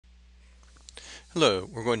Hello,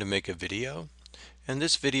 we're going to make a video, and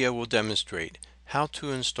this video will demonstrate how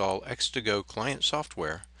to install x2go client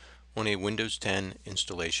software on a Windows 10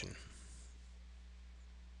 installation.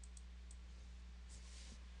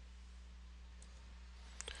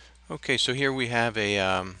 Okay, so here we have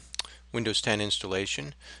a Windows 10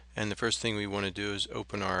 installation, and the first thing we want to do is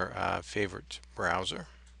open our favorite browser.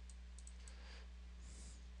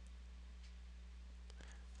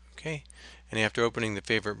 Okay, and after opening the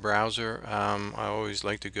favorite browser, I always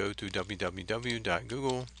like to go to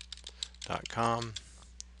www.google.com,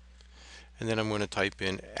 and then I'm going to type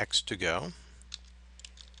in x2go,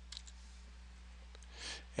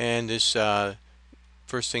 and this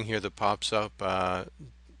first thing here that pops up,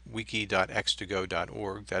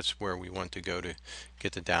 wiki.x2go.org, that's where we want to go to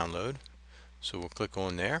get the download. So we'll click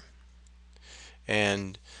on there,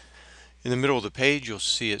 and in the middle of the page you'll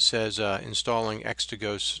see it says installing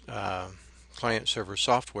x2go's client server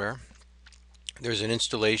software. There's an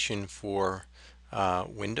installation for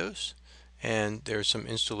Windows, and there's some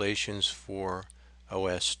installations for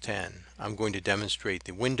OS 10. I'm going to demonstrate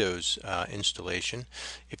the Windows installation.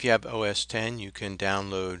 If you have OS 10, you can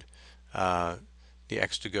download the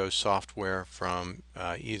x2go software from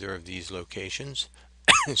either of these locations.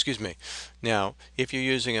 Excuse me. Now, if you're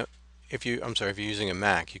using a if you're using a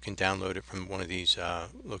Mac, you can download it from one of these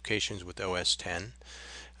locations with OS 10.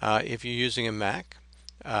 If you're using a Mac,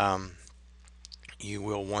 you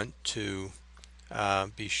will want to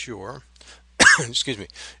be sure excuse me,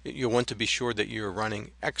 you'll want to be sure that you're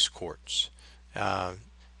running Xcorts.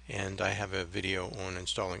 And I have a video on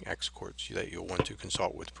installing Xcorts that you'll want to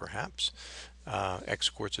consult with perhaps.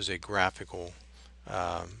 Xcorts is a graphical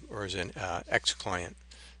or is an X client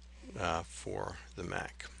for the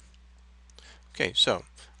Mac. Okay, so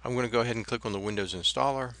I'm going to go ahead and click on the Windows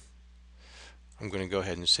installer. I'm going to go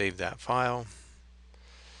ahead and save that file.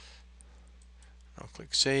 I'll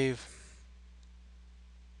click Save.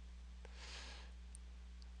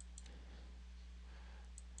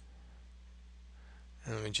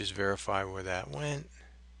 And let me just verify where that went.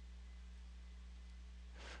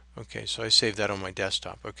 Okay, so I saved that on my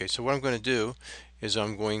desktop. Okay, so what I'm going to do is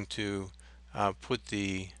I'm going to put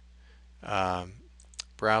the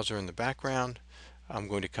browser in the background. I'm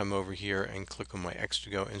going to come over here and click on my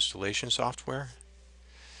x2go installation software.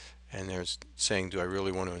 And there's saying, do I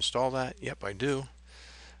really want to install that? Yep, I do.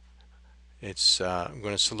 I'm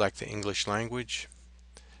going to select the English language.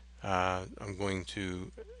 I'm going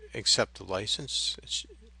to accept the license.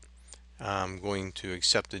 I'm going to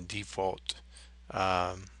accept the default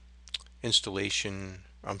the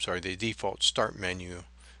default start menu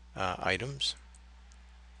items.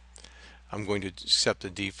 I'm going to accept the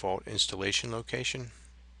default installation location,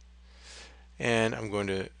 and I'm going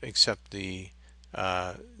to accept the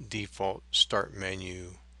default start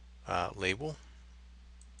menu label.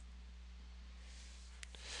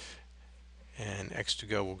 And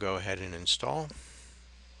x2go will go ahead and install.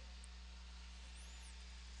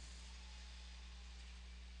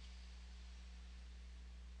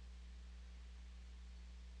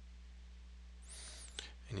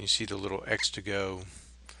 And you see the little x2go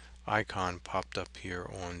icon popped up here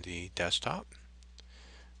on the desktop.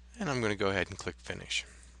 And I'm going to go ahead and click Finish.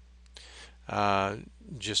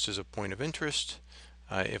 Just as a point of interest,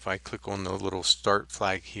 if I click on the little start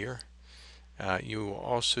flag here, you will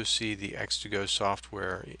also see the x2go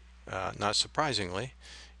software, not surprisingly,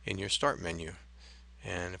 in your start menu.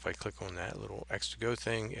 And if I click on that little x2go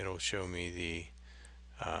thing, it'll show me the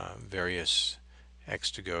various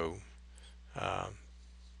x2go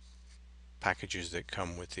packages that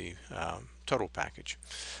come with the total package.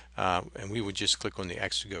 And we would just click on the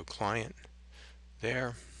x2go client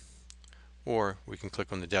there, or we can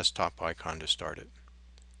click on the desktop icon to start it.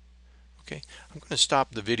 Okay, I'm going to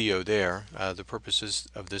stop the video there. The purposes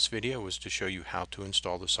of this video was to show you how to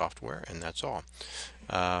install the software, and that's all.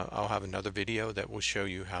 I'll have another video that will show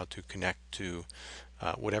you how to connect to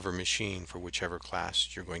whatever machine for whichever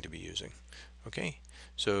class you're going to be using. Okay,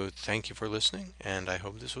 so thank you for listening, and I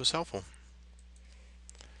hope this was helpful.